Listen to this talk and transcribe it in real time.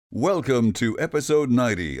Welcome to episode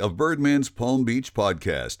 90 of Birdman's Palm Beach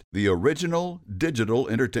Podcast, the original digital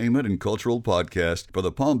entertainment and cultural podcast for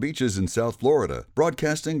the Palm Beaches in South Florida,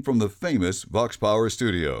 broadcasting from the famous Vox Power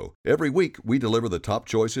studio. Every week, we deliver the top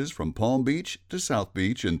choices from Palm Beach to South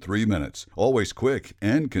Beach in 3 minutes, always quick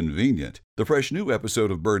and convenient. The fresh new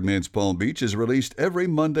episode of Birdman's Palm Beach is released every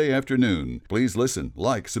Monday afternoon. Please listen,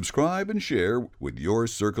 like, subscribe, and share with your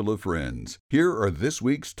circle of friends. Here are this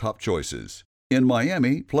week's top choices. In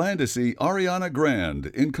Miami, plan to see Ariana Grande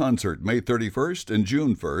in concert May 31st and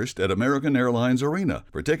June 1st at American Airlines Arena.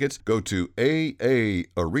 For tickets, go to aaarena.com.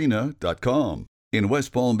 In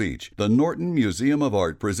West Palm Beach, the Norton Museum of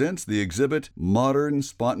Art presents the exhibit Modern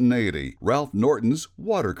Spontaneity, Ralph Norton's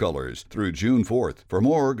Watercolors, through June 4th. For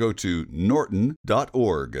more, go to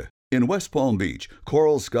norton.org. In West Palm Beach,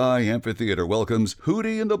 Coral Sky Amphitheater welcomes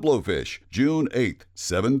Hootie and the Blowfish, June 8th,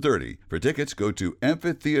 7:30. For tickets, go to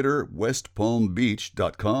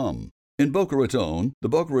amphitheaterwestpalmbeach.com. In Boca Raton, the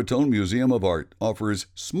Boca Raton Museum of Art offers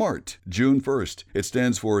SMART, June 1st. It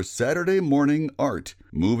stands for Saturday Morning Art,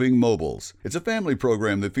 Moving Mobiles. It's a family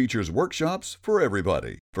program that features workshops for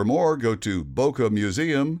everybody. For more, go to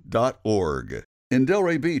bocamuseum.org. In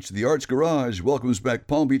Delray Beach, the Arts Garage welcomes back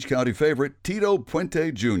Palm Beach County favorite Tito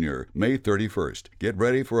Puente Jr., May 31st. Get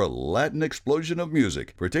ready for a Latin explosion of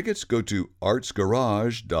music. For tickets, go to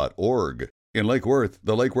artsgarage.org. In Lake Worth,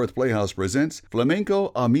 the Lake Worth Playhouse presents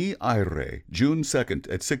Flamenco a mi aire, June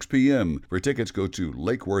 2nd at 6 p.m. For tickets, go to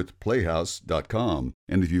lakeworthplayhouse.com.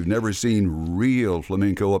 And if you've never seen real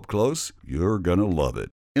flamenco up close, you're gonna love it.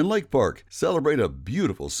 In Lake Park, celebrate a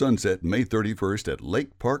beautiful sunset May 31st at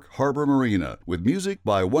Lake Park Harbor Marina with music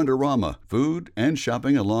by Wonderama, food, and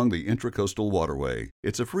shopping along the Intracoastal Waterway.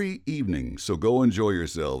 It's a free evening, so go enjoy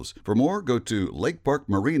yourselves. For more, go to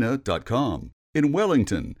lakeparkmarina.com. In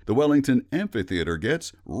Wellington, the Wellington Amphitheater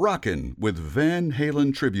gets Rockin' with Van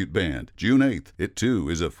Halen Tribute Band, June 8th. It, too,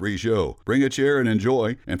 is a free show. Bring a chair and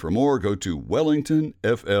enjoy, and for more, go to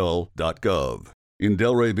wellingtonfl.gov. In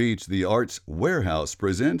Delray Beach, the Arts Warehouse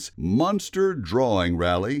presents Monster Drawing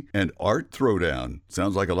Rally and Art Throwdown.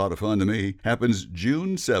 Sounds like a lot of fun to me. Happens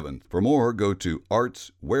June 7th. For more, go to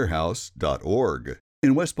artswarehouse.org.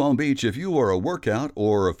 In West Palm Beach, if you are a workout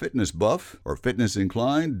or a fitness buff or fitness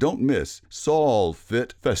inclined, don't miss Sol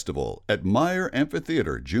Fit Festival at Meyer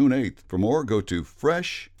Amphitheater, June 8th. For more, go to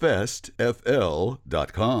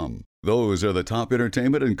freshfestfl.com. Those are the top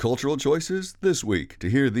entertainment and cultural choices this week. To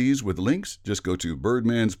hear these with links, just go to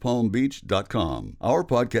birdmanspalmbeach.com. Our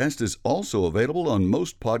podcast is also available on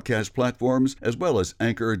most podcast platforms, as well as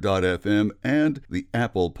Anchor.fm and the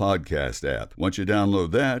Apple Podcast app. Once you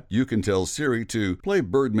download that, you can tell Siri to play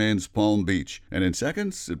Birdman's Palm Beach, and in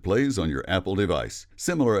seconds, it plays on your Apple device.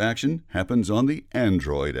 Similar action happens on the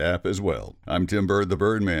Android app as well. I'm Tim Bird, the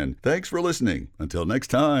Birdman. Thanks for listening. Until next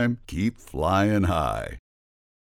time, keep flying high.